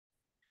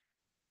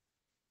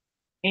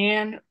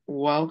And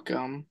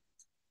welcome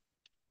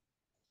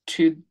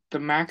to the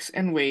Maxx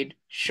and Wade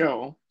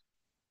Show.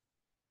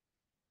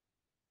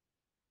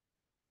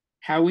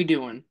 How we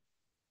doing?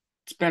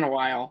 It's been a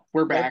while.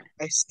 We're Good. back.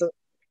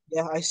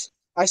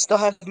 I still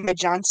have my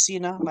John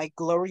Cena, my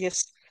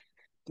glorious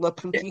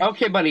Lapuki.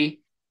 Okay,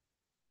 buddy.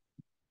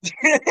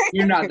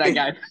 You're not that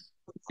guy.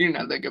 You're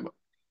not that good.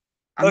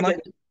 I'm like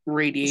Okay,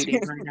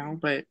 radiating right now,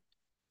 but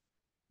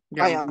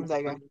I yeah. am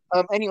that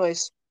guy.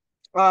 Anyways,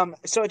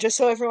 so just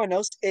so everyone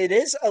knows, it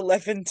is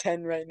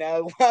 11:10 right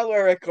now while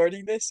we're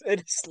recording this.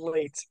 It is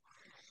late.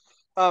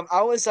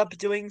 I was up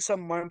doing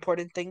some more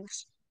important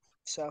things,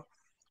 so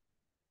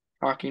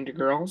Talking to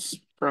girls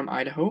from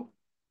Idaho.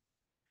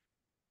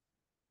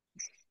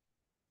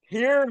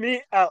 hear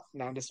me out.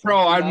 No, I'm just Bro,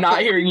 playing. I'm No,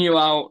 not hearing you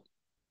out.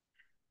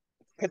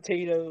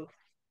 potato.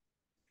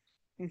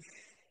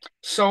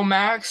 So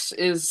Max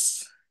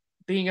is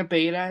being a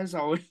beta as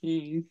always.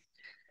 You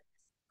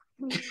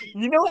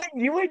know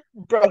what?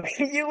 Bro,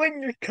 you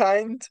and your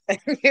kind,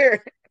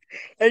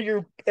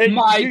 and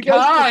My you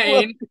guys just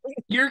love kind.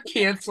 You're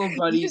canceled, you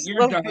buddy. just You're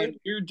love being done.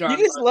 You're done,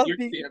 bud. You're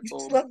you just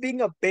canceled. love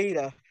being a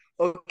beta.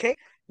 Okay?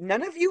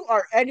 None of you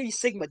are any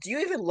Sigma. Do you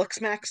even look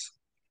Max?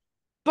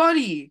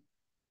 Buddy,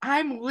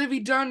 I'm livvy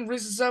dunne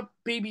Rizzes up,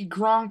 baby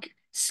Gronk,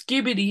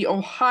 Skibbity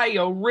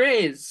Ohio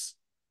Riz.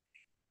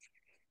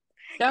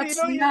 But you That's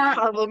know what your not.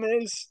 problem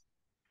is?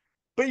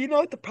 But you know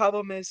what the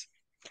problem is?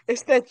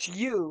 It's that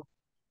you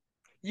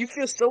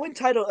feel so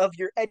entitled of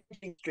your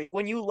edging streak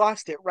when you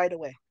lost it right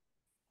away.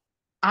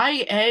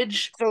 I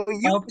edge So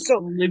up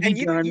livvy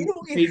you dunne,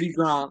 don't even baby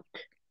Gronk,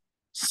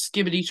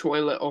 Skibbity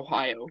Toilet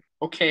Ohio.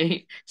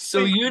 Okay,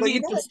 so but you but you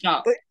need know to what?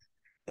 stop.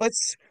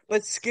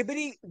 But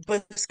Skibbity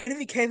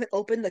can't even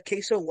open the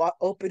queso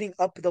opening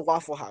up the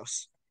Waffle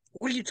House.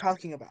 What are you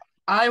talking about?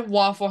 I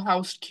Waffle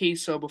Housed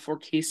queso before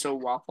queso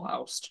Waffle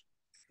Housed.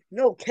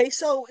 No,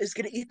 queso is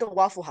gonna eat the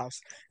Waffle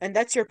House, and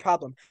that's your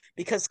problem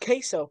because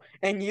queso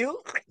and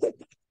you.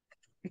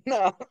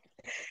 No,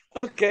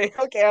 okay,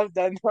 I'm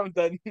done. I'm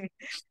done.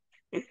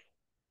 You're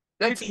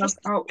That's enough just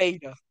out.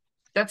 beta.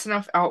 That's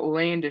enough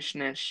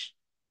outlandishness.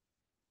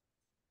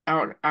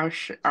 Out.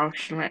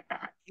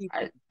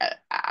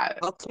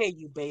 Okay,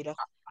 you beta.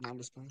 No, I'm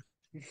just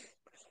kidding.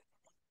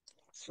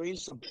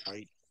 Freeze some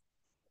bright.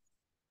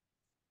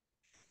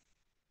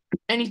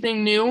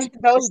 Anything new?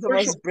 That Of was the course,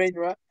 most brain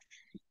rot.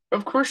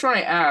 of course. When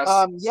I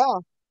ask, Yeah.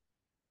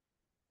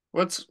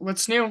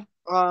 what's new?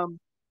 Um.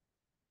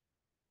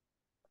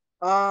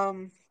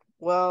 Um.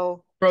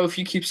 Well, Bro, if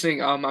you keep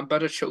saying I'm about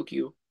to choke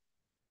you.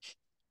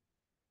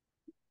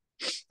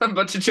 I'm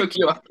about to choke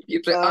you up. You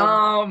keep saying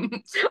um.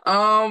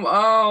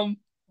 um.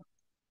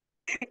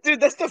 Dude,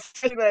 that's the first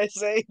thing that I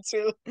say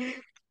too.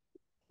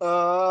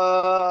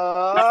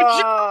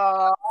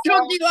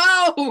 Choke you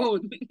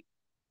out.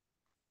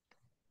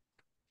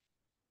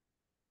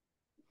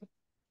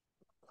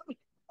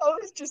 I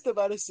was just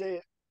about to say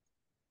it.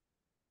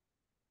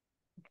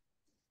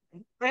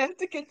 I have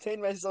to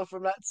contain myself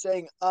from not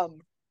saying.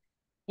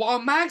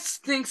 While Max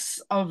thinks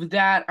of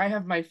that, I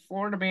have my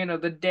Florida man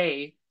of the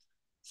day.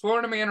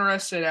 Florida man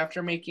arrested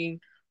after making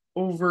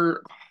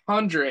over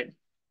 100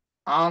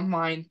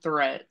 online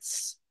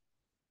threats.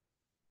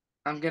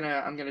 I'm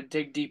gonna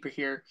dig deeper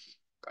here.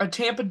 A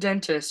Tampa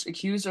dentist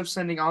accused of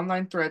sending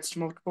online threats to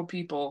multiple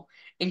people,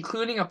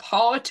 including a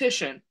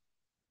politician.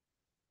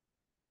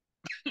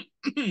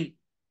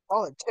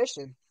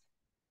 Politician.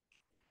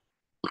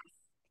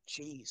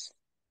 Jeez.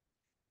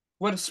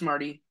 What a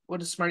smarty.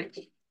 What a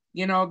smarty.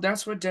 You know,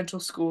 that's what dental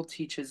school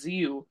teaches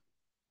you.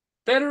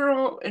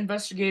 Federal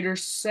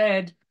investigators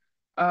said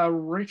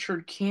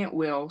Richard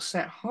Cantwell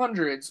sent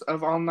hundreds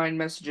of online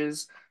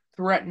messages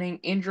threatening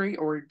injury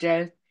or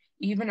death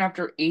even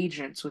after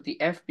agents with the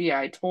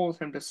FBI told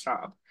him to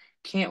stop.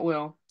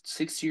 Cantwell,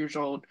 60 years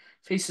old,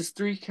 faces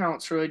three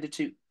counts related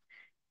to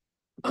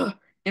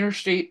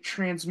interstate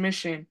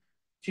transmission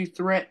to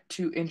threat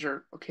to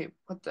injure. Okay,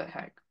 what the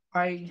heck?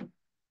 I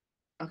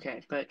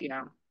okay, but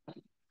yeah.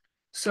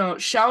 So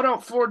shout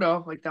out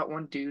Florida, like that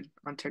one dude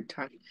on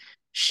TikTok.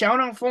 Shout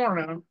out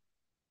Florida.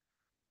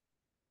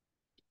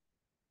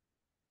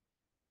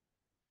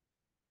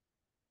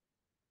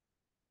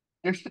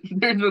 There's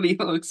what he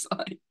looks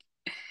like.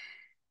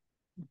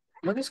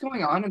 What is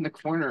going on in the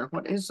corner?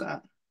 What is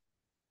that?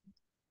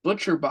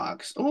 Butcher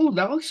box. Oh,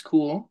 that looks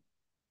cool.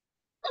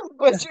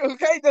 But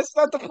okay, that's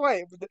not the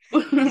point.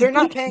 They're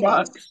not Butcher paying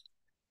us. box.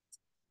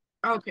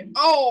 Okay.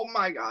 Oh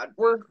my God.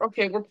 We're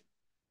okay.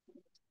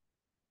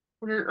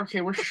 We're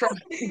okay. We're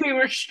struggling. We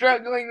were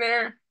struggling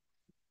there.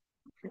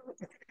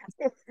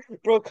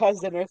 Bro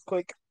caused an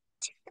earthquake.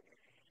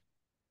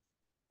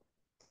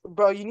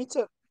 Bro, you need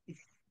to.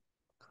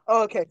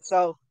 Oh, okay,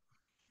 so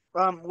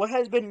what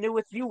has been new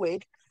with you,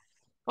 Wade?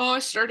 Oh, I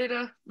started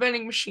a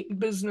vending machine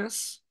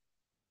business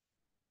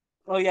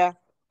Oh yeah.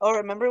 Oh,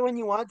 remember when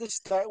you wanted to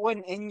start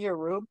one in your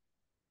room?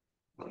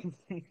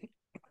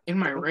 in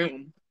my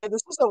room.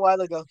 This was a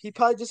while ago. He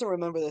probably doesn't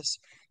remember this.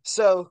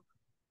 So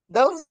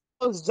that was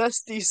the most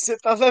zesty sip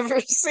I've ever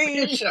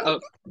seen. Shut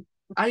up.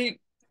 I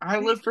I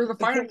live for the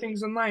finer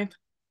things in life.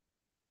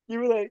 You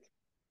were like,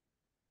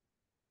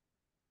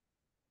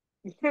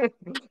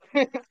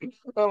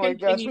 oh my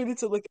gosh, Continue. we need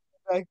to look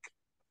back.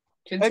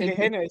 Okay, Continue.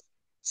 anyways.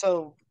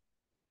 So,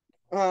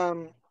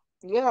 um,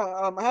 yeah,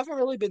 I haven't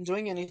really been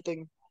doing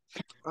anything.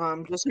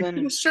 Just I'm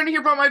been, just trying to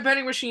hear about my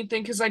vending machine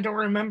thing because I don't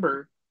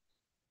remember.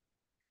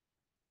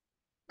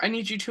 I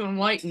need you to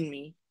enlighten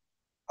me.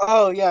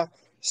 oh yeah.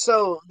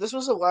 So this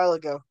was a while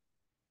ago.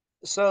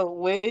 So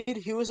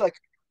Wade, he was like,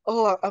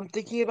 "Oh, I'm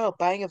thinking about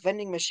buying a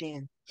vending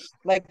machine,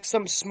 like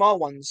some small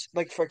ones,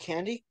 like for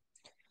candy."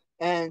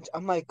 And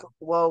I'm like,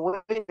 "Well,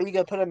 where are you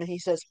gonna put them?" And he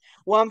says,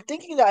 "Well, I'm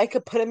thinking that I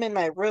could put them in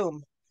my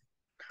room."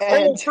 Oh,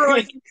 And for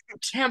like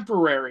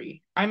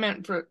temporary. I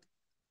meant for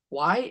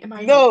why am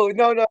I no,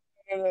 no, no,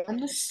 no, no. I'm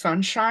the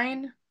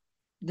sunshine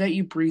that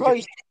you breathe Bro,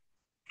 in?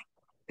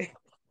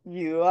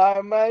 you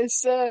are my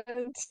sunshine,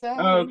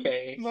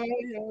 Okay. my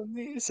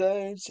only But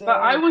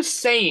I sunshine. was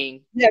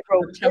saying Yeah,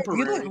 bro, for you look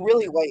temporary.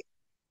 really white.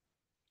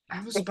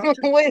 I was about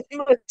to Wait,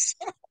 look,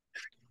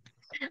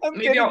 I'm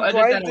maybe I'll getting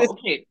edit that out. blinded.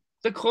 Okay.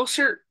 The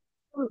closer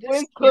Wait,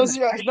 damn close it.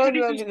 your I eyes. No, should have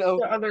no, no, used no.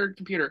 the other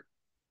computer.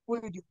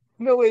 Wait,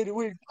 no, wait.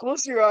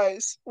 Close your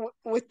eyes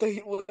with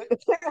the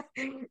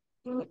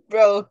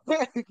bro.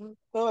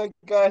 Oh my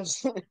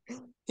gosh,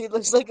 he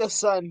looks like a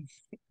sun.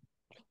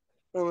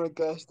 Oh my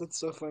gosh, that's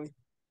so funny.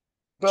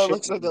 Bro, it Shit.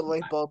 looks like a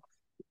light bulb.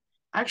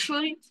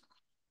 Actually,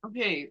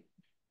 okay.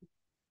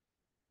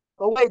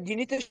 Oh wait, you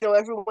need to show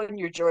everyone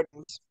your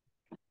Jordans.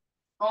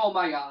 Oh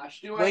my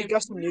gosh. Do Wade I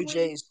got some new really?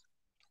 J's.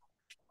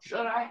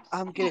 Should I?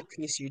 I'm gonna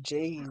crease your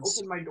J's.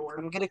 Open my door.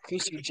 I'm gonna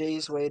crease your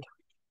J's, Wade.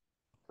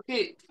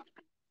 Okay,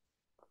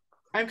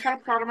 I'm kind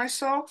of proud of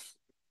myself.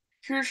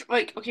 Here's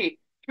like, okay,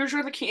 here's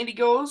where the candy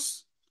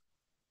goes.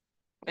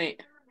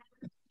 Wait,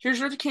 here's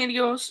where the candy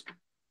goes.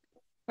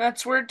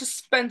 That's where it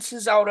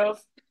dispenses out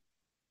of.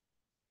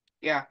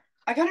 Yeah,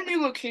 I got a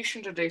new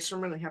location today, so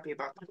I'm really happy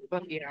about that.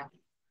 But yeah,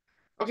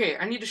 okay,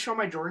 I need to show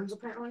my Jordans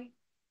apparently.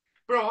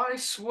 Bro, I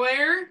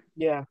swear,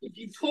 Yeah. if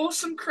you pull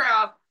some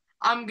crap,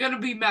 I'm gonna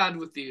be mad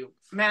with you.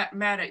 Mad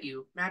at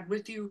you. Mad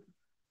with you.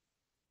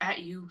 At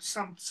you.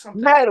 Something.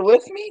 Mad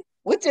with me?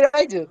 What did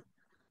I do?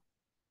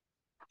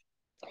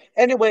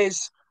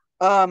 Anyways,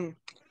 um,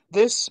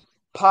 this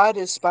pod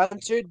is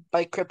sponsored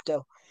by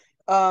crypto.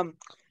 Um,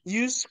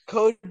 use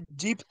code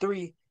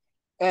DEEP3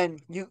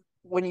 and you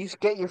when you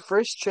get your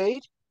first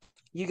trade,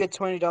 you get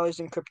 $20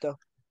 in crypto.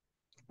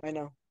 I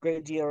know.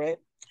 Great deal, right?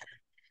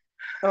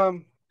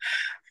 Um,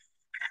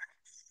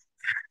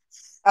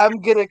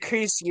 I'm gonna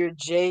crease your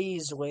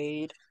J's,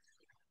 Wade.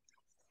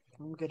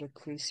 I'm gonna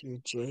crease your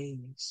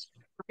J's.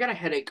 I got a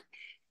headache.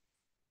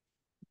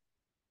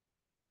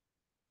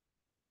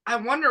 I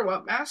wonder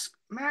what Max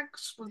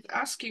was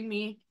asking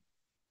me.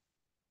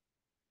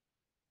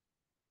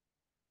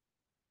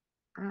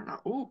 I don't know.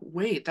 Oh,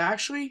 wait, that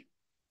actually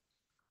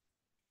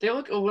they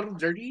look a little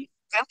dirty.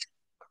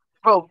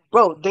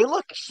 Bro, they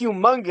look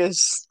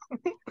humongous.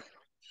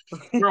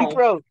 Bro,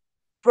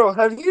 Bro,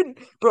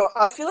 bro,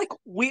 I feel like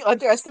we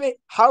underestimate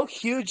how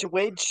huge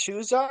Wade's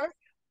shoes are.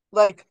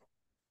 Like,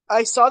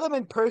 I saw them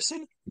in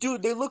person.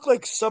 Dude, they look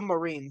like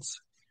submarines.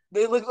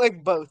 They look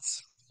like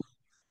boats.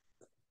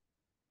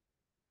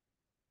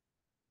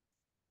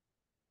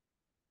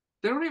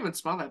 they don't even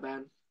smell that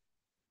bad.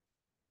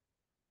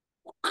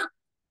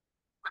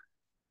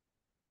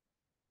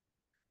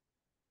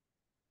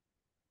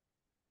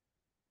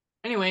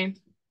 Anyway,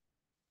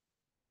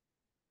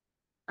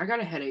 I got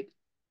a headache.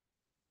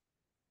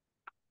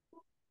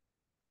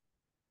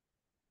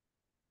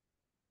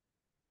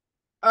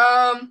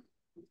 Um,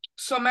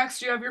 so Max,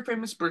 do you have your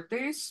famous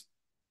birthdays?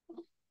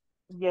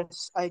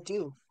 Yes, I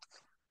do.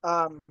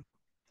 Um,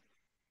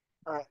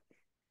 all right.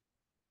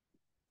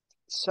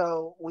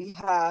 So we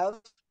have.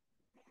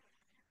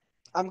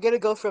 I'm gonna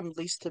go from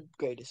least to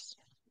greatest.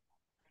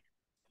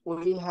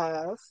 We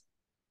have.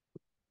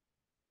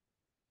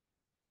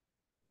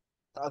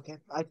 Okay,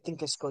 I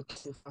think I scrolled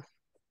too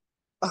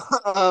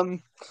far.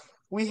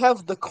 We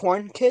have the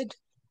Corn Kid.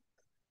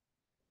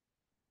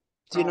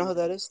 Do you know Oh, who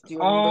that is? Do you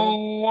remember him?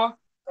 oh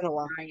Been a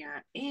while. my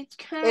God, it's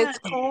coming. It's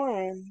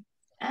Corn.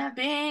 A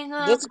big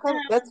up That's kind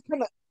of. time. That's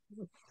kind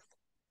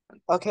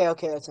of. Okay,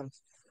 okay, that's him.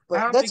 I But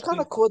don't that's think kind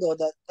he's of cool though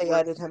that they worth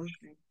added him.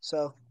 mentioning.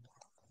 So,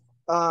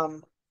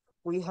 um,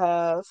 we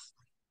have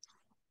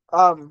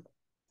um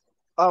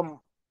um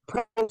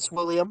Prince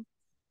William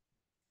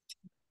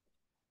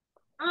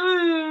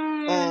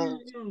and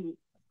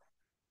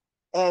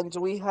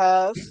Mm. we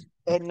have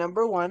at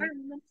number one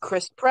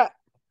Chris Pratt.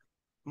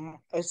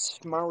 It's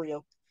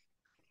Mario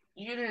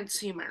You didn't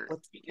see my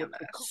with review of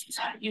this.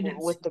 You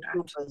didn't see with the that.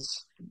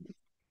 Koopas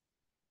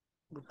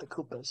with the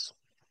Koopas.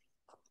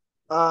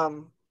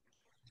 Um.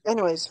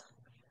 Anyways,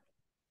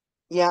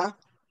 yeah.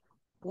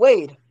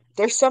 Wade,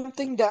 there's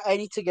something that I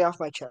need to get off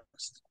my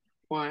chest.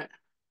 What?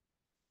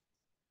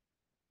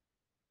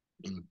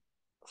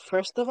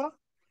 First of all,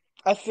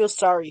 I feel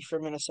sorry for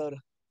Minnesota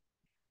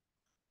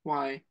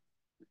Why?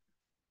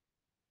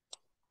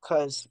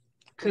 because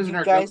Because in you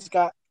our guys government.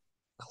 got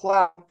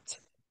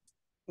clapped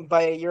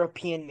by a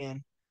European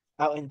man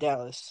out in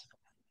Dallas.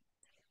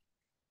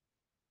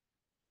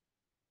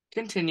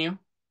 Continue.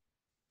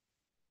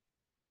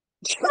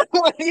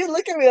 Why do you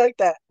look at me like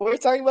that? We're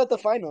talking about the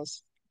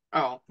finals.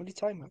 Oh, What are you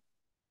talking about?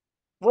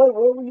 What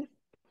were you?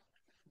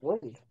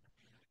 What?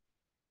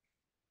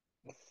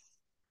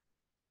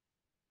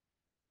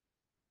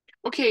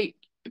 okay.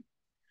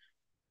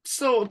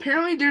 So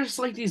apparently there's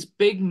like these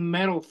big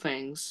metal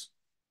things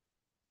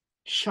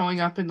showing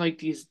up in like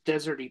these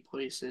deserty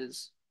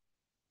places.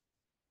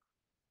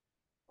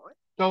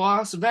 The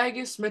Las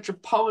Vegas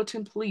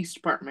Metropolitan Police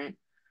Department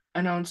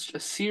announced a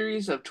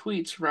series of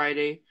tweets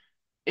Friday.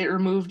 It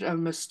removed a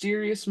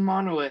mysterious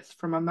monolith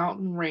from a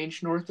mountain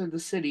range north of the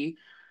city,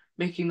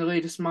 making the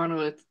latest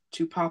monolith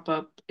to pop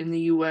up in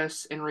the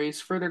US and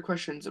raise further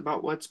questions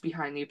about what's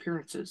behind the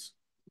appearances.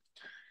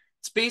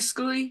 It's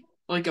basically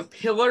like a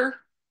pillar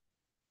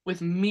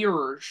with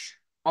mirrors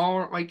all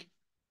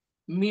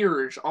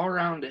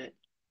around it.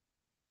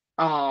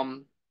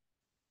 Um,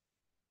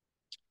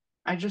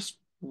 I just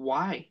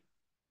why?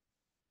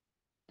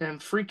 Them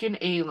freaking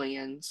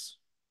aliens.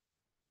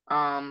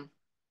 Um,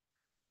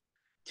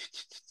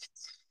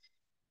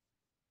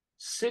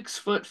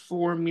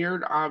 6'4"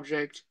 mirrored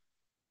object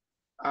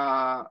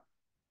uh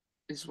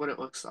is what it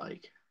looks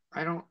like.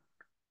 I don't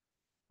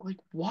like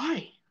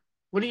why?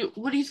 What do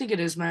you think it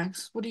is,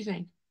 Max? What do you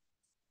think?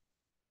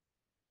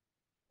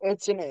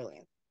 It's an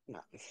alien. No.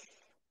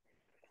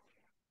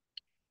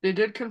 They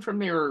did confirm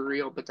they were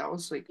real, but that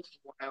was like a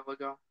while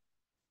ago.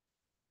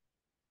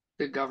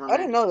 The I don't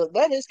government. know.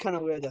 That is kind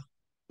of weird though.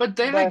 But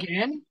then But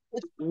again,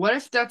 what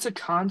if that's a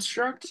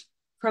construct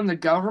from the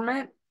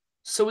government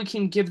so we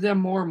can give them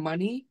more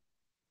money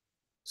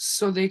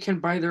so they can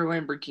buy their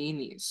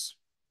Lamborghinis?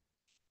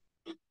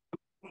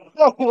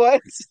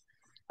 what?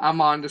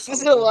 I'm on to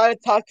This is a something. lot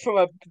of talk from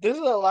a. This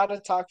is a lot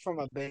of talk from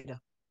a beta.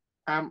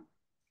 Um,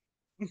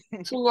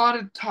 it's a lot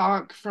of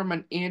talk from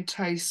an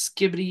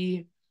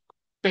anti-skibbity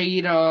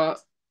beta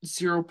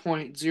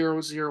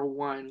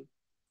 0.001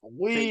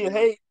 We beta.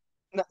 hate.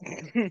 No.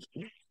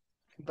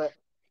 But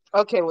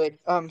okay, wait.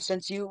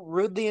 Since you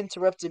rudely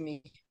interrupted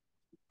me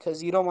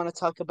because you don't want to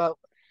talk about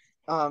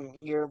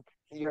your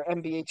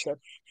NBA trip,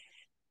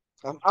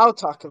 I'll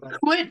talk about it.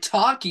 Quit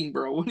talking,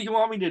 bro. What do you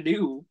want me to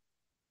do?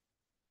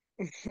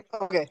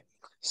 Okay,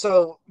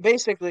 so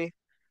basically,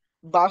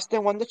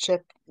 Boston won the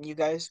chip. You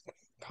guys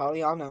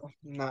probably all know.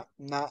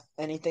 Not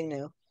anything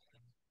new.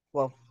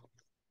 Well,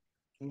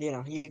 you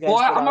Well,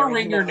 guys would I'm gonna already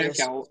wring your know neck this.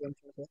 out.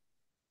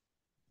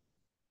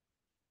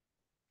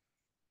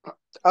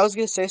 I was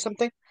gonna say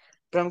something,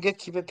 but I'm gonna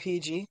keep it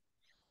PG.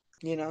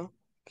 You know,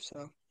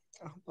 so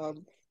I'll,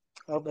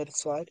 I'll let it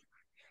slide.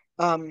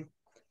 Um.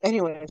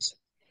 Anyways,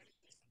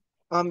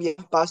 yeah,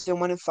 Boston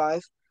won in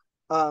five.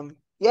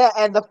 Yeah,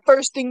 and the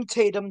first thing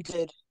Tatum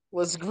did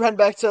was run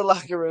back to the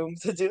locker room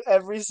to do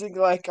every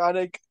single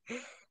iconic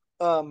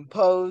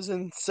pose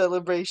and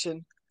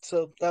celebration.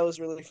 So that was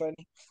really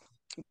funny.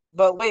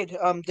 But wait,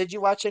 did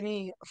you watch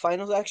any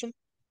finals action?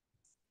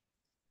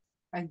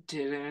 I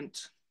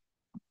didn't.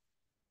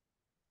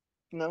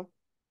 No.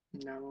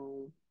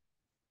 No.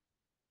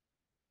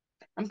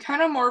 I'm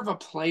kind of more of a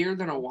player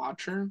than a No.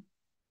 watcher,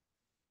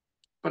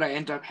 but I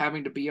end up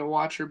having to be a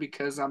watcher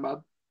because I'm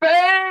a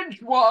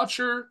binge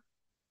watcher.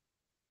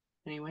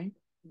 Anyway,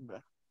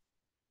 Bruh.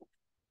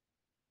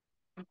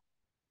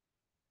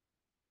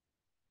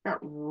 got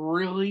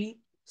really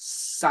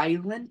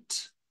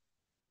silent.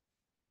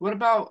 What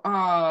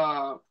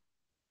about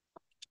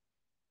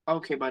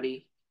okay,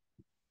 buddy.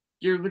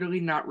 You're literally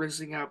not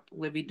rizzing up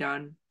Livvy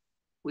Dunne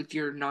with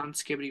your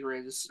non-skibbity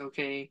riz,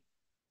 okay?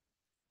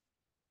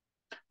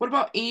 What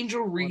about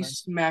Angel Hold on. Reese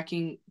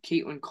smacking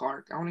Caitlin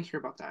Clark? I want to hear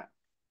about that.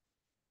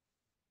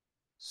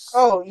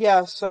 Oh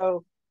yeah,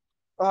 so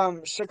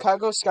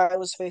Chicago Sky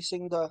was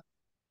facing the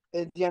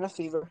Indiana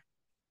Fever,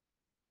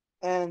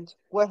 and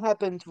what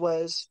happened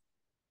was,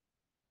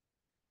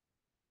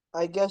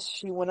 I guess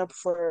she went up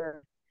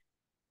for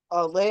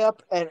a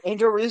layup, and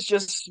Angel Reese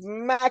just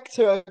smacked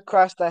her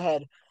across the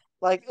head.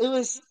 Like it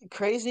was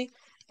crazy.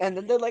 And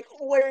then they're like,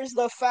 "Where's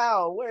the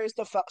foul? Where's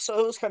the foul?" So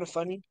it was kind of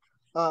funny.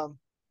 Um,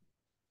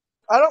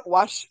 I don't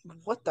watch.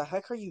 What the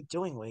heck are you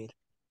doing, Wade?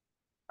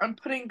 I'm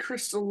putting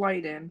Crystal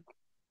Light in.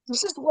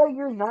 This is why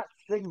you're not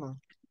Sigma.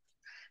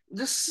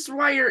 This is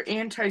why you're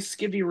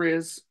anti-Skibby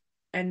Riz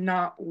and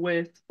not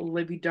with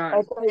Livvy I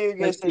Dunn, thought you were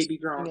gonna like say Baby something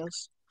Gronk.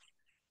 else.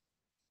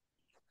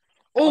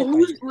 I Oh, thought you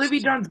who's were gonna say Livy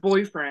something Dunn's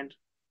boyfriend?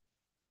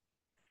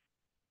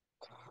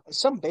 else.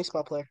 Some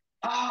baseball player.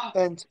 Ah,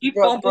 And he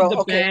bro, fumbled bro, the okay.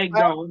 bag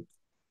though.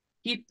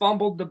 He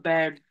fumbled the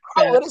bag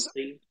What is?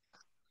 badly.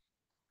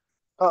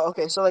 Oh,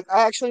 okay. So like,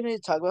 I actually need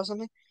to talk about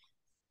something.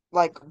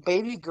 Like,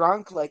 Baby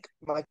Gronk, like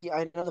yeah,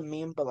 I know the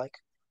meme, but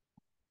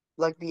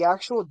like the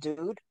actual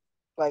dude,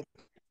 like,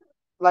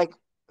 like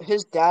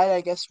his dad,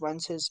 I guess,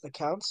 runs his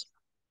accounts.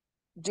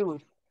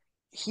 Dude,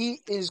 he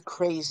is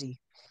crazy.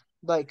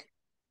 Like,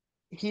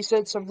 he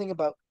said something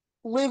about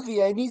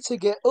Livy, I need to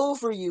get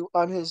over you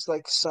on his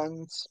like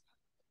son's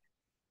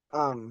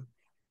um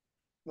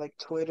like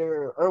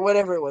Twitter or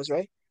whatever it was,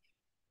 right?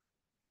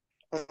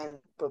 And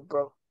but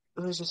bro,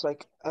 it was just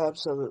like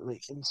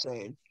absolutely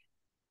insane.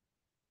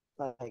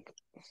 Like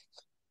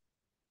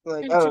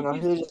Like I And don't so know,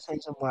 he was just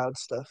saying some wild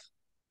stuff.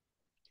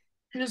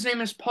 his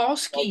name is Paul Like,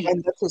 Skeens.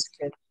 and that's his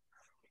kid.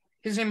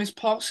 His name is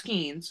Paul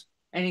Skeens,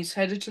 and he's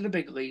headed to the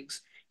big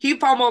leagues. He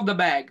fumbled the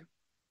bag.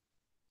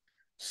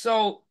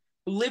 So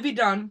Livvy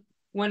Dunne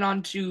went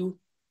on to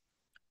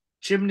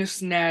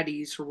Gymnast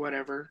Natties or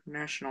whatever,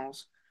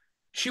 Nationals.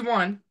 She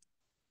won.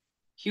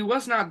 He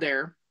was not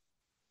there.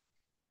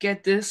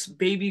 Get this,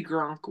 Baby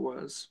Gronk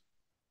was.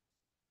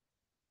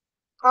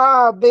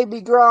 Ah,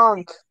 baby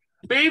Gronk.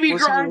 Baby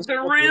Was he Gronk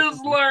the listening up?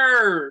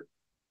 Rizzler!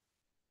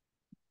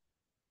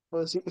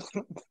 Was he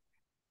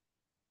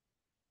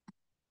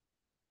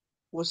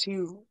was he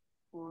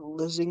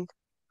lizzing?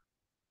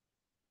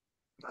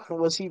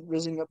 Was he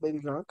rizzing up baby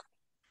Gronk?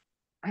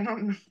 I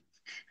don't know.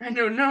 I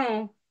don't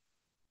know.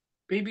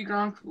 Baby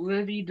Gronk,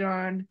 Livvy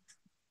Dunne,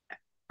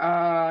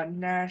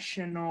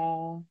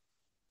 Nationals.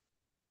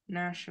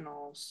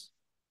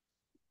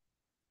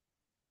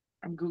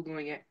 I'm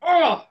Googling it.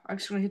 Oh! I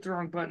accidentally hit the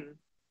wrong button.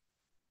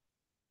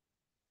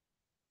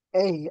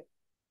 Hey,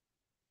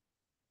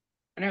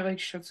 And it like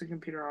shuts the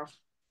computer off.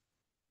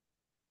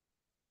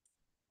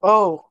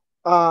 oh,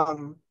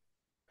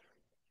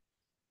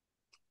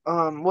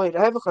 wait,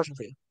 I have a question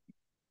for you.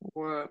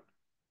 What?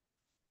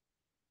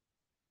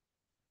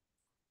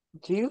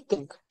 Do you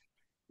think,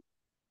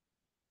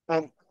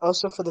 and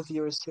also for the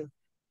viewers too,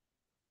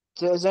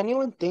 does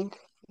anyone think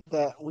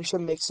that we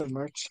should make some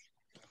merch?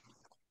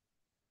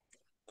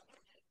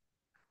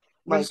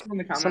 Let us Like know in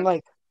the some comments.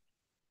 like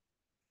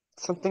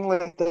something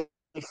like that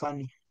really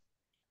funny.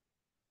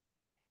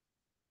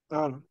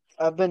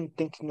 I've been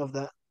thinking of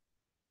that.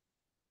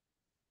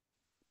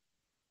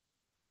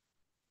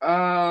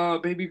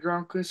 Baby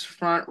Gronk was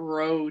front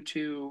row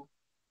too.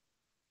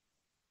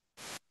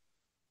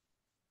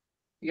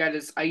 He got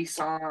his ice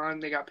on.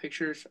 They got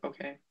pictures.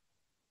 Okay.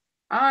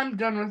 I'm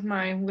done with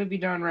my Livy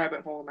Dunn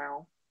rabbit hole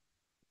now.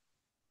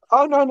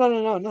 Oh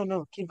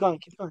no. Keep going,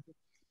 keep going.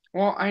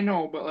 Well, I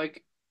know, but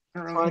like, I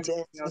don't Just really have wanted to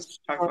anything else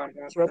just to talk wanted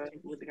about to the interrupt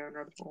you. Livy Dunn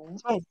rabbit hole.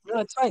 It's fine. No,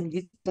 it's fine.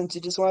 Since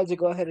you just wanted to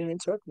go ahead and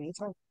interrupt me, it's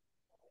fine.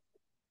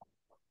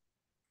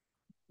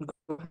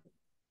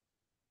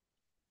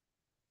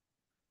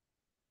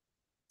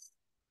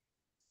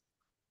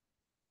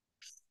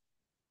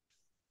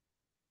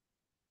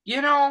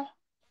 You know,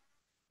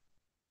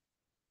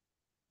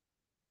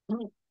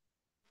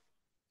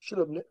 Shut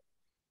up, Nick.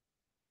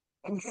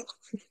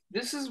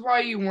 this is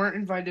why you weren't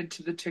invited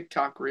to the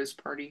TikTok Riz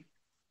party.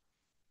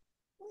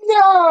 No,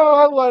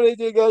 I wanted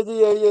to go.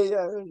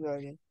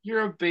 Yeah.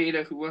 You're a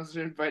beta who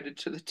wasn't invited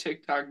to the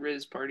TikTok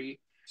Riz party.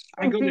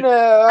 I go to No,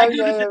 I I'm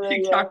go to the not.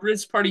 TikTok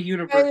Riz party Yeah,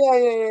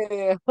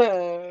 universe.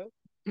 yeah.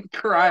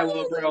 Cry,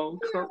 little bro.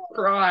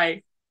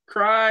 Cry.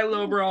 Cry,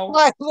 little bro.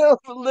 My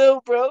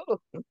little bro,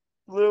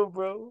 little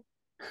bro.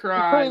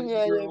 Cry, little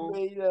Yeah, bro.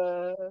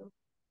 beta.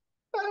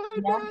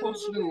 I'm Mom not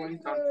posted a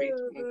link on a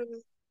Facebook.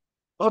 beta.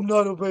 I'm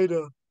not a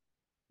beta.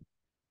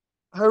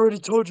 I already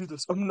told you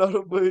this. I'm not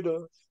a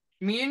beta.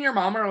 Me and your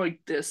mom are like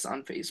this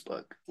on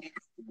Facebook.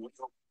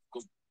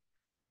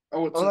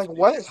 Oh, it's I'm in like,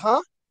 what? Spanish.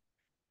 Huh?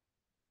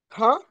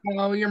 Huh?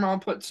 Oh, your mom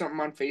put something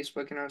on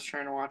Facebook and I was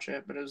trying to watch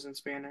it, but it was in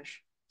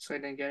Spanish, so I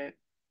didn't get it.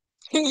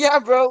 Yeah,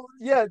 bro.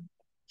 Yeah,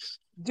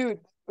 dude.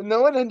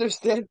 No one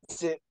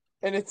understands it,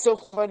 and it's so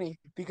funny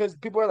because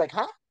people are like,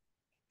 huh?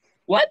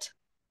 What?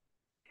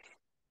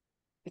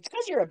 It's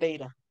because you're a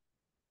beta.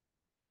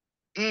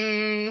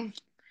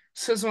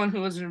 Says the one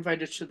who wasn't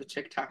invited to the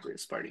TikTok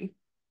race party.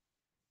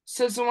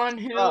 Says the one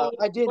who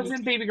I didn't.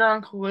 wasn't baby girl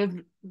uncle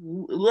live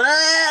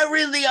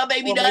really a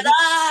baby Well, maybe.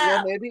 Well,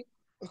 dada. maybe.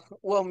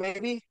 Well,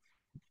 maybe.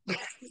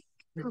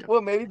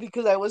 Well, maybe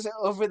because I wasn't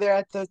over there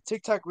at the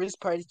TikTok Riz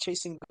party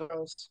chasing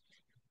girls.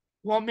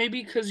 Well,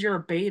 maybe because you're a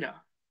beta.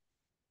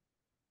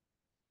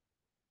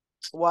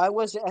 Well, I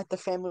wasn't at the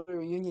family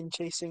reunion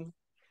chasing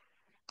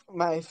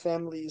my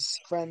family's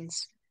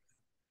friends.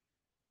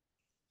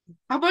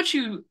 How about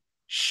you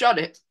shut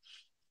it?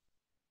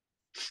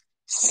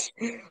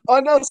 Oh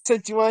no,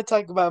 since you want to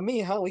talk about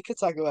me, huh? We could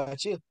talk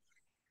about you.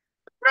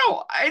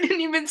 Bro, I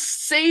didn't even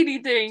say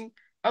anything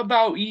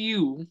about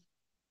you.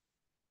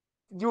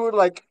 You were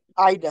like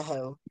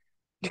Idaho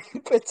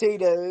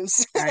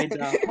potatoes.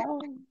 Idaho.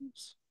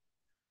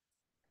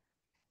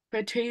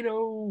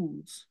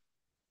 Potatoes.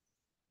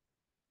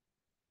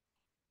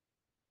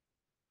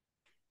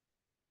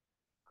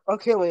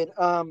 Okay, wait.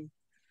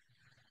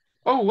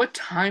 Oh, what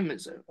time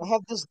is it? I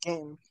have this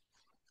game.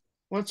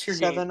 What's your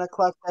game? 7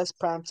 o'clock. That's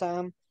prime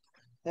time.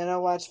 And I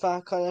watch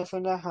Five Color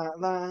from the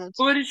Hotlines.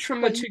 Footage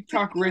from the But you think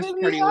TikTok you're wrist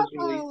gonna be party was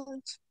released.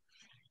 hotlines.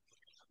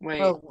 Wait.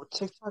 Bro,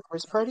 TikTok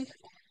Riz party?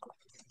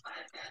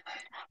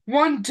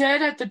 One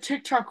dead at the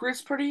TikTok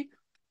wrist party?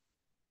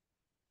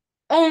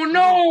 Oh Bro,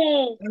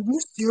 no! are you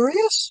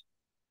serious?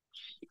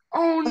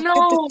 Oh At the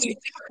no!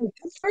 TikTok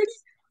Riz party?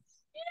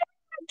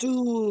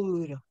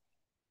 Dude,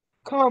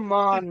 come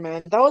on,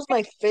 man. That was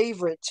my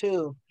favorite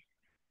too.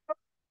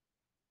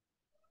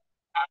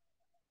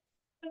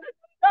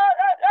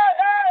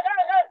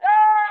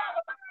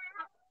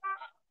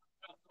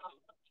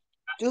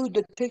 Dude,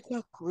 the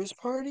TikTok Riz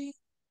party?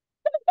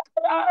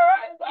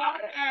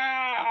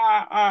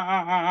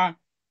 I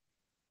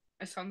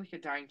sound like a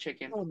dying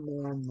chicken. Oh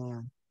man,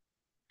 man.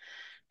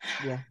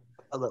 Yeah,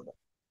 a little bit.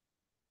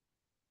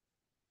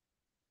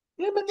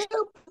 Yeah, but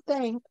no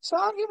thing. So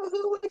I'll give a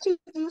who would you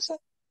do so.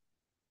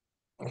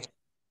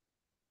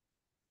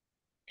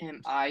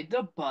 Am I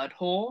the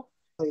butthole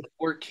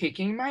for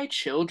kicking my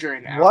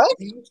children out What?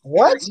 on the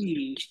What?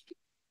 street?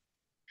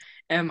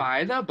 Am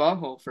I the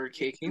butthole for Did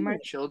kicking my you,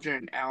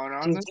 children out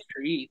on did, the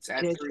streets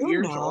at did 3 you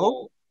years know?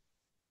 old?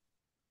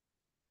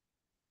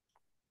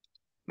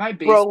 My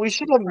Bro, basement we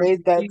should is have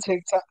made that probably.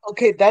 TikTok.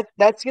 Okay,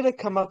 that's gonna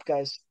come up,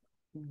 guys.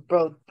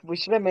 Bro, we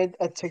should have made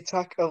a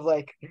TikTok of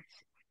like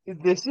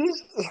this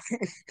is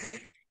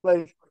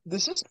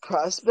this is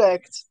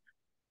prospect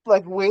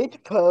like Wade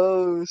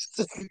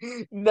Post.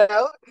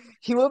 Now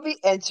he will be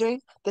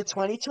entering the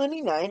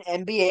 2029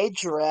 NBA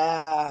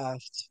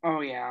draft.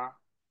 Oh, yeah.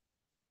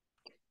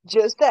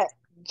 Just that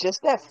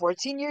just at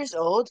 14 years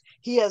old,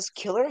 he has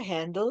killer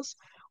handles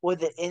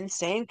with an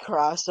insane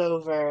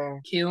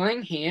crossover.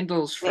 Killing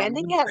handles from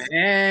Standing the at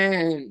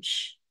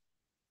bench.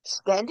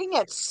 standing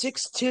at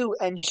 6'2"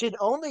 and should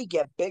only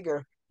get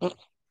bigger.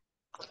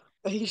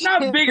 He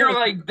Not should- bigger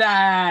like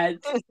that.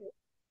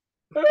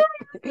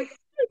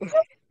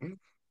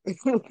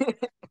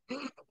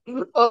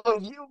 Oh,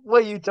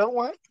 you don't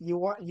want? You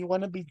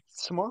want to be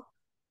small?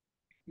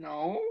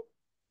 No.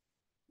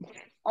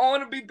 I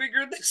want to be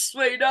bigger this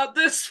way, not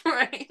this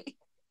way.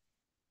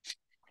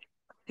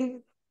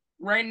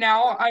 Right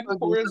now, I'm Okay,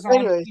 so anyways,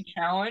 horizontally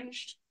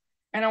challenged,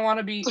 and I want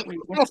to be. Wait,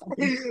 what's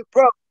something?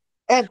 bro,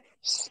 and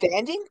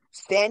standing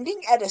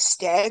at a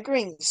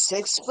staggering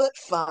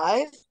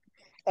 6'5",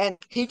 and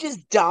he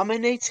just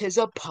dominates his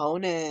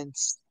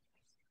opponents,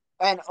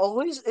 and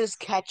always is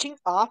catching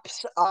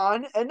ops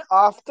on and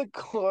off the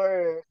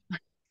court.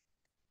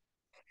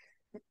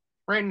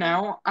 Right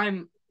now,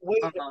 I'm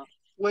Wait, uh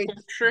wait, do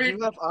portrait.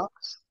 you have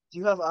ops? Do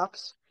you have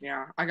ops?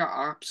 Yeah, I got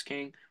Ops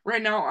King.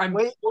 Right now, I'm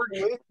Wait,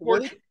 wait.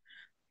 portrait.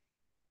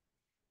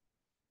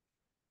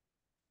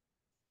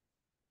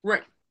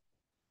 Right.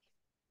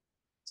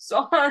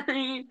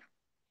 Sorry.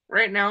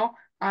 Right now,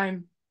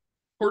 I'm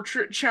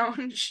portrait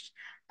challenged.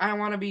 I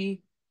want to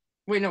be.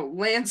 Wait, no,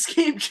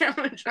 landscape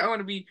challenged. I want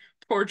to be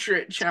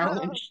portrait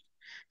challenged.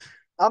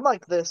 I'm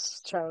like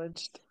this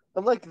challenged.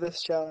 I'm like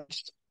this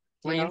challenged.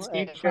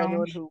 Landscape And for anyone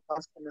challenge. who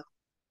wants to know,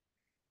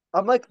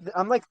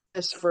 I'm like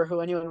this for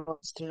who anyone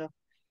wants to know.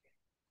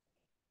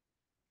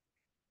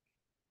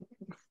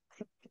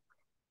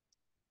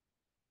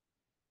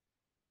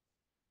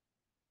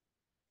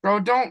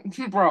 Bro,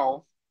 don't.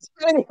 Bro.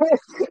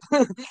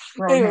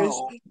 Bro, Anyways,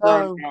 no.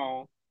 Bro,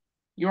 no.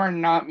 You are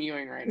not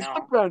mewing right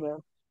now. bro,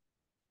 no,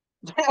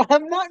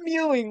 I'm not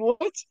mewing. What?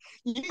 Bro,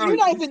 You're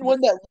not even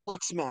one that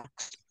looks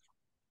Max.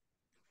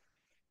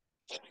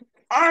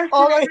 I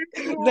All tried right,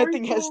 to.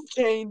 nothing has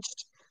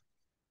changed.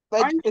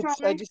 I I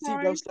tried just see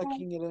Bro to.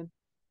 sucking it in.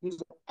 He's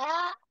like,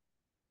 ah.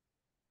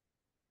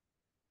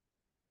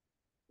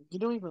 You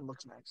don't even look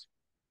Max.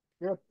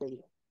 You're a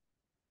beta.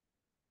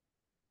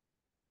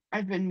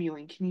 I've been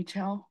mewing. Can you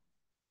tell?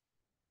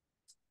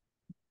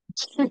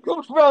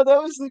 Bro,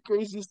 that was the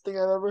craziest thing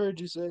I've ever heard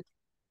you say.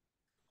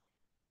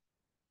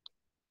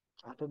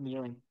 I've been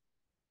mewing.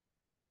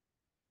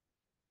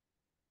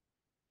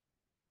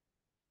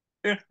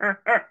 Well,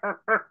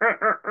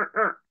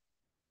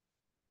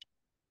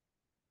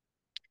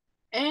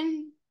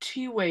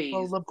 Anyways,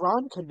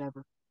 LeBron could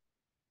never.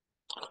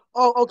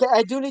 Oh, okay.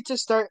 I do need to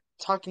start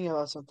talking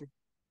about something.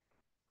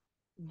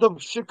 The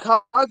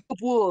Chicago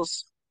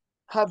Bulls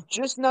have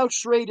just now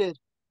traded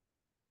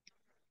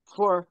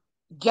for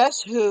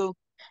guess who?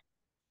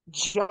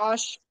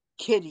 Josh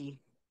Kiddey.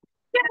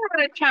 get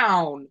out of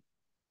town.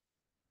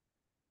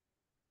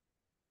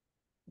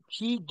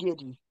 P.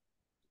 Giddy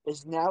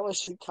is now a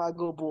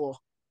Chicago Bull.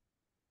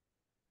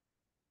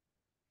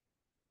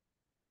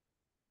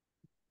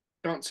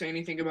 Don't say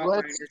anything about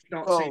Let's minors.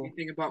 Don't say go.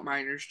 anything about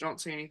minors. Don't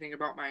say anything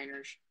about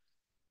minors.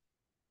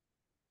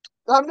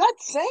 I'm not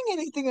saying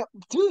anything,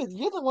 dude.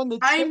 You're the one that's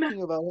I'm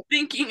talking about it.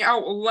 thinking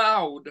out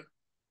loud.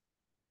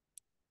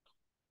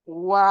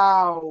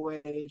 Wow,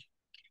 Wade.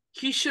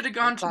 He should have I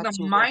gone to the thought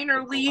you had minor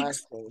the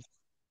leagues. glasses.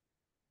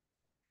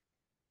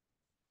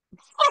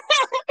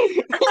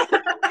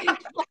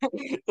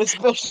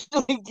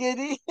 Especially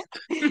Giddy.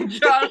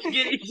 Josh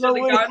Giddey should Bro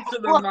have would gone to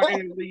the minor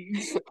have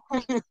leagues.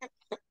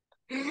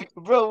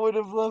 Bro would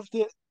have loved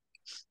it.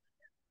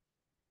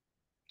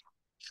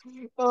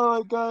 Oh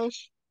my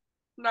gosh.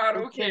 Not I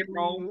okay, can't believe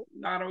bro. it.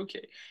 Not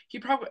okay. He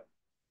probably.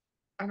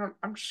 I don't.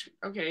 I'm just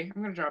okay.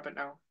 I'm gonna drop it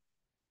now.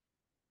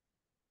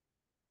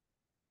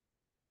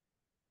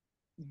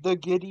 The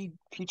Giddy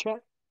P-Chat.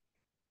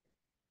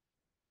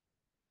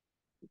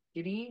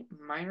 Giddey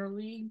minor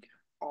league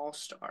all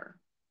star.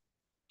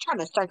 Trying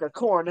to strike a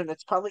chord and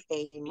it's probably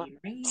aim. A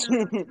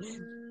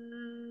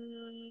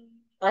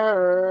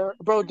minor.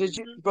 Bro,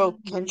 bro,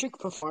 Kendrick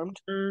performed.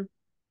 Wait,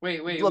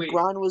 wait, wait.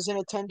 LeBron was in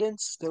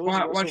attendance. There was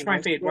Watch Russell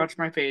my fade. Westbrook. Watch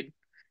my fade.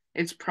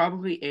 It's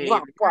probably a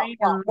Wah, wah,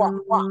 wah,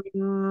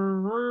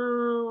 minor.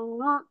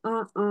 wah,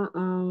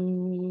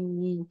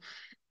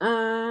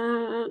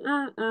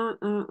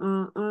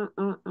 wah.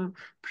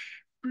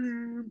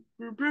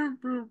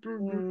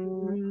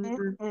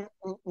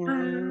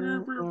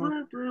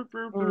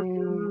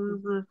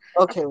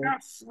 I Okay,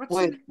 forgot what's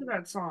the wait, name of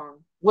that song?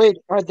 wait.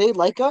 Are they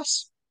like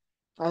us?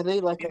 Are they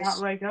like They're not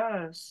us? like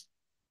us.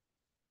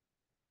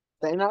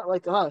 They're not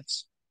like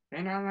us.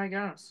 They're not like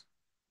us.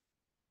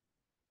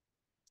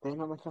 They're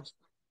not like us.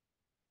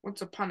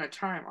 Once upon a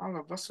time, all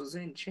of us was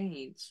in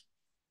chains.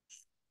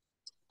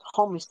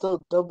 Homie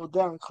still double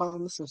down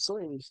calling us some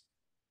slaves.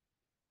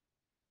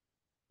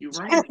 You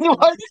run into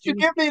Why did you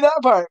give me that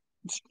part?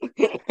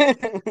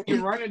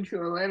 you run into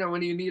Atlanta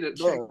when you need to check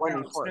There, it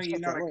running out. for So a you're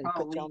not second, a let me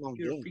put down colleague, on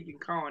you're a game. freaking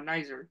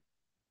colonizer.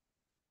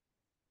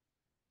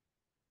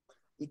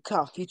 You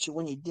caught future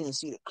when you didn't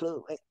see the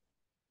clue. Right?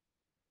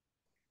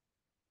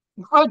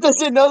 Bro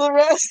doesn't know the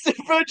rest.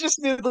 Bro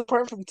just knew the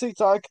part from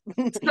TikTok.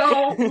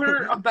 So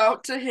we're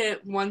about to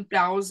hit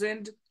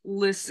 1,000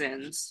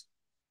 listens.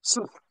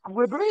 So,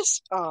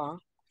 Squibbers?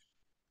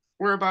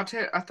 We're about to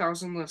hit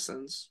 1,000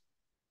 listens.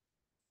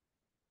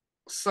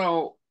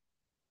 So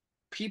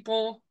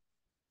people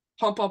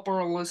pump up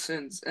our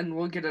listens and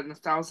we'll get an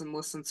 1,000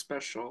 listen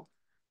special.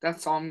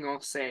 That's all I'm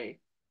gonna say.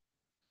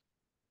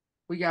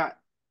 We got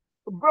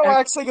Bro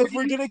acts like if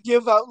we're everybody. gonna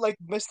give out like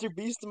Mr.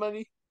 Beast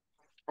money.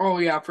 Oh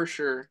yeah, for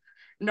sure.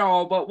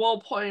 No, but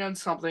we'll play on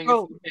something if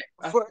Bro, we hit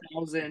a for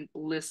 1,000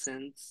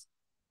 listens.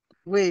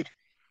 wait,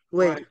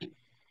 wait. What?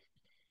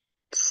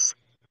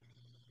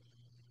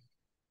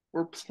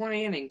 We're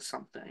planning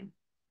something.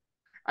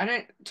 I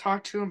didn't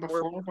talk to him We're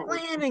before, but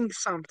planning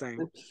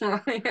something. we're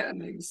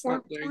planning We're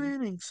something.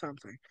 planning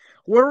something.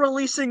 We're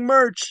releasing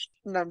merch.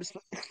 No, I'm just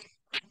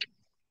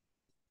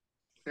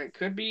That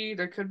could be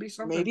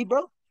something. maybe,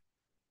 bro.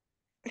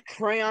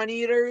 Crayon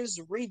eaters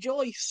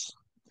rejoice.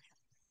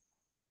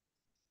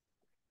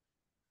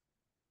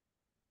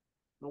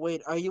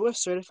 Wait, are you a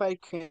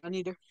certified crayon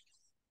eater?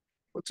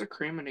 What's a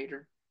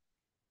craminator?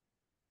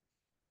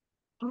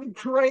 I'm a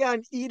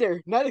crayon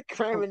eater, not a Oh,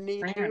 crayon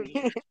eater. crayon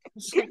eater.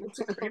 What's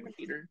a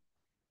craminator?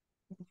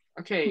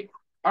 Okay,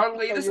 our Are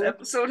latest you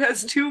episode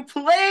has 2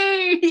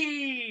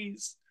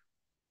 plays.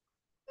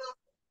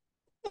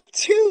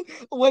 two?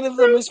 One of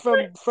them is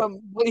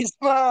from Wade's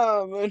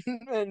mom,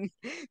 and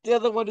the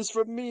other one is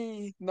from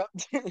me. No,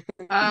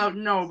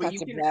 No, but you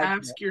that's a can bad bit.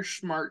 ask your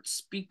smart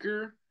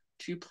speaker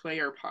to play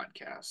our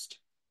podcast.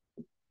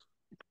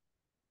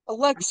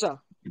 Alexa,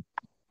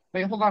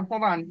 Wait, hold on,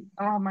 hold on.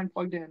 I don't have mine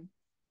plugged in.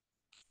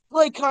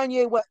 play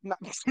Kanye West. No.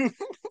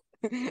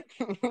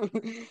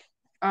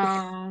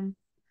 Um,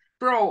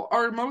 Bro,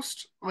 our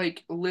most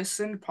like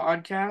listened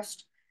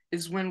podcast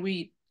is when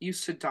we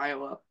used to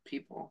dial up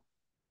people.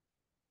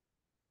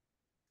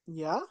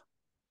 Yeah,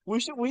 we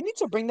need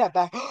to bring that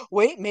back.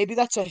 Wait, maybe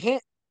that's a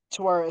hint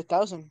to our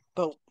 1,000.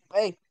 But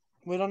hey,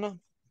 we don't know.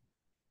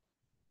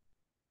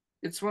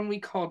 It's when we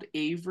called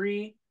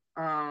Avery.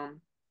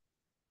 Um,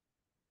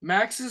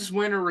 Max's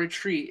Winter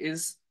Retreat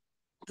is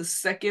the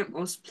second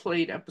most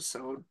played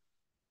episode.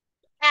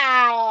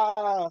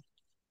 Ah,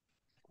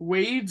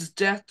 Wade's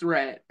Death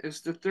Threat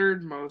is the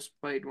third most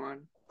played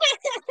one.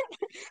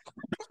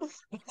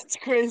 that's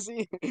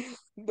crazy.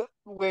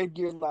 Wait,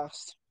 you're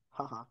last.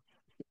 Haha.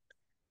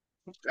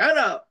 Shut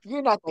up!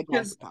 You're not that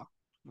Because glamour, pal.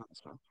 No, that's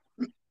fine.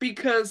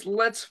 because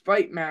Let's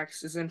Fight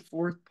Max is in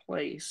fourth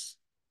place.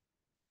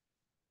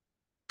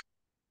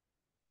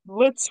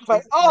 Let's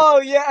fight.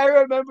 Oh yeah, I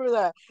remember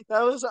that.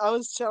 That was I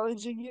was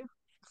challenging you,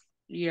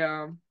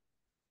 Yeah.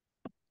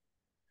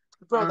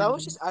 bro. That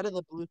was Um, just out of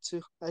the blue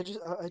too. I just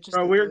bro, thought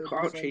that we're would be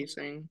clout fun.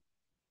 chasing.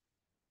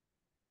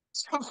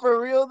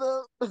 For real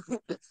though,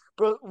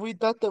 bro. We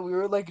thought that we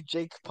were like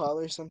Jake Paul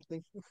or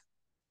something.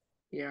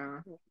 Yeah.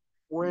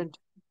 We're in.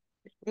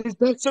 Is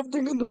that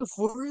something in the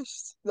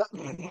forest?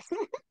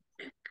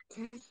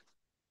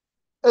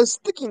 A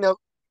sticky note.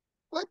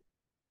 What?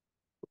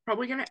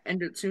 Probably gonna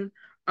end it soon.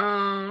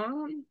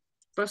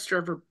 Bus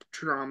driver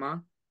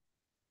drama.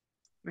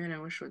 Man, I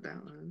wish what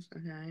that was.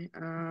 Okay.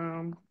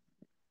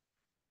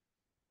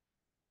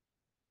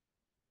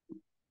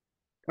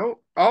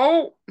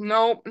 Oh,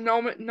 no,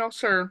 no, no,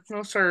 sir.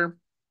 No, sir.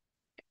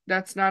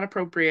 That's not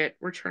appropriate.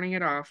 We're turning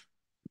it off.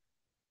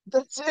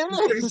 That's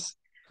it.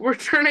 We're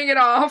turning it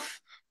off.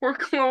 We're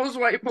close,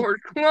 whiteboard.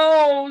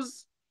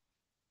 Close.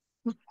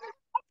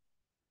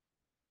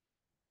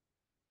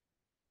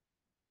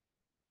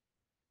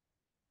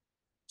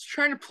 It's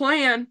trying to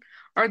plan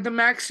are the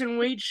Max and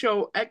Wade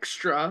Show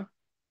extra,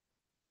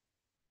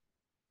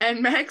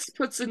 and Max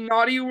puts a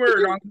naughty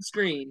word on the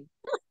screen.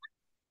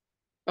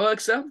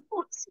 Alexa,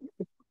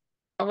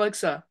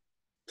 Alexa,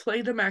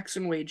 play the Max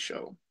and Wade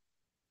Show.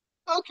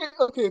 Okay,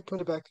 okay,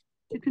 put it back.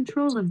 To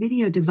control a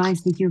video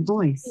device with your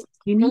voice,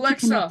 you need to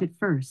connect Alexa, it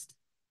first.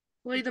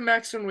 play the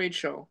Max and Wade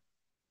Show.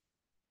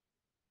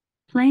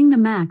 Playing the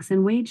Max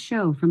and Wade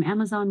Show from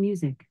Amazon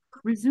Music.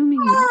 Resuming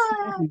once the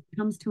Ah, segment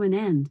comes to an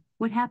end.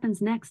 What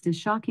happens next is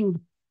shocking.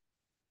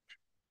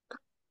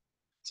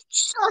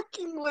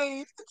 shocking,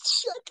 Wade.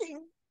 It's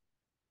shocking.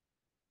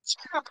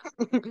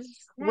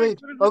 What? Wait,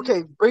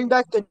 okay, bring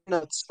back the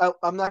nuts.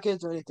 I'm not gonna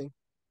do anything.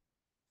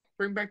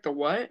 Bring back the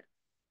what?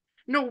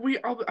 No,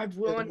 I The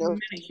will in a note.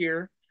 minute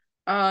here.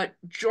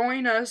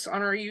 Join us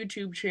on our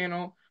YouTube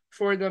channel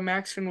for the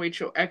Max and Wade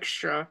Show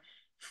Extra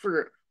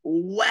for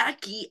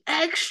wacky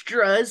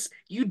extras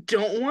you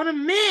don't want to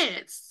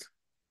miss.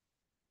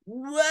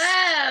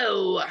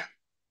 Whoa!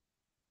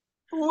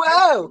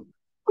 Whoa!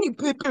 Boo,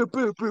 boo, boo,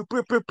 boo, boo,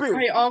 boo, boo, boo.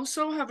 I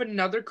also have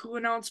another cool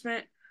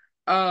announcement.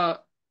 Uh,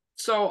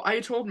 so I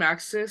told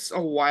Max this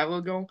a while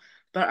ago,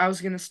 but I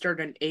was gonna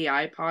start an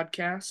AI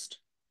podcast.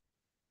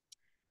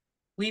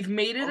 We've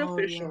made it Oh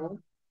yeah. official.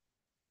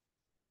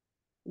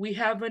 We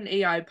have an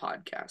AI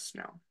podcast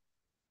now.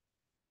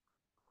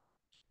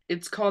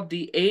 It's called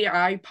the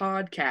AI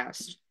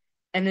Podcast,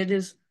 and it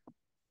is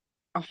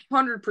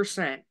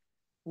 100%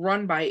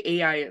 run by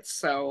AI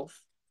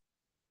itself.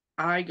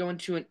 I go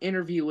into an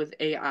interview with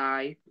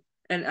AI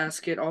and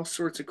ask it all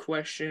sorts of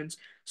questions.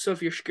 So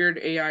if you're scared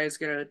AI is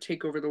going to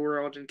take over the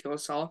world and kill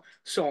us all,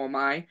 so am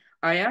I.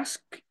 I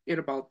ask it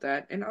about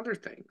that and other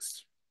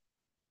things.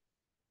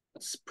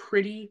 It's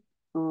pretty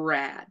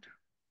rad.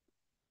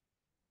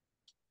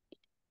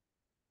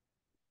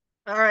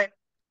 All right.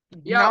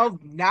 Yeah,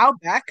 Now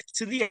back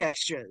to the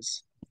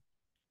extras.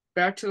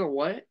 back to the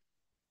what?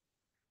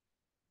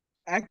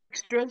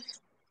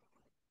 Extras?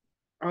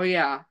 Oh,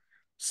 yeah.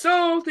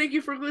 So thank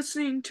you for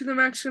listening to the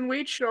Maxx and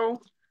Wade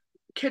Show.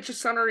 Catch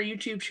us on our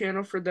YouTube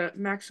channel for the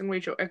Maxx and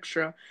Wade Show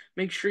Extra.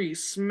 Make sure you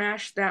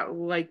smash that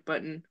like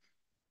button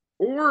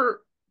or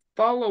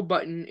follow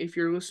button if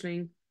you're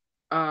listening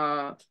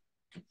uh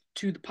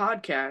to the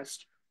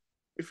podcast.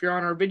 If you're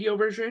on our video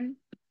version,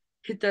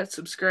 hit that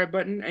subscribe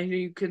button and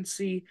you can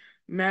see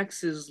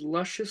Max's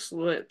luscious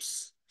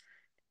lips.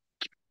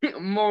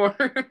 More,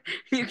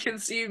 you can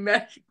see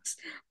Max's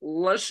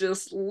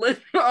luscious lip.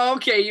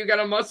 Okay, you got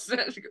a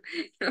mustache.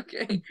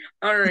 Okay,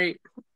 all right.